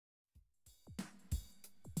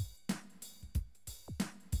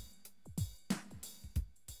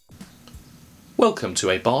Welcome to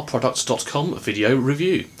a barproducts.com video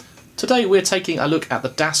review. Today we're taking a look at the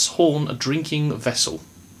Das Horn drinking vessel.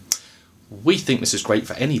 We think this is great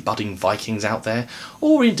for any budding Vikings out there,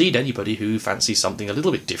 or indeed anybody who fancies something a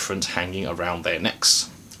little bit different hanging around their necks.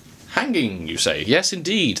 Hanging, you say? Yes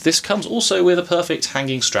indeed, this comes also with a perfect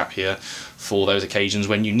hanging strap here for those occasions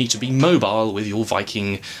when you need to be mobile with your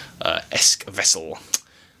Viking-esque vessel.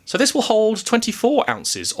 So this will hold 24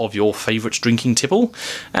 ounces of your favourite drinking tipple,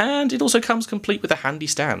 and it also comes complete with a handy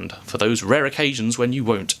stand for those rare occasions when you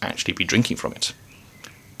won't actually be drinking from it.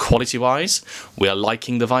 Quality-wise, we are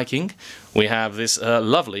liking the Viking. We have this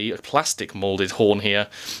lovely plastic moulded horn here,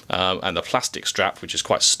 and the plastic strap, which is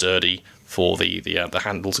quite sturdy for the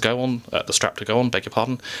handle to go on, the strap to go on, beg your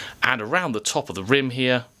pardon. And around the top of the rim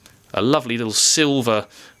here, a lovely little silver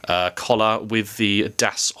collar with the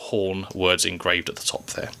Das Horn words engraved at the top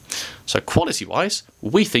there. So quality-wise,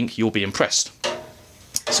 we think you'll be impressed.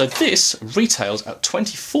 So this retails at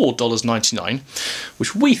 $24.99,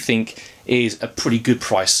 which we think is a pretty good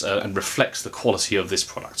price and reflects the quality of this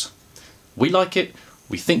product. We like it,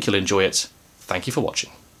 we think you'll enjoy it. Thank you for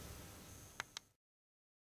watching.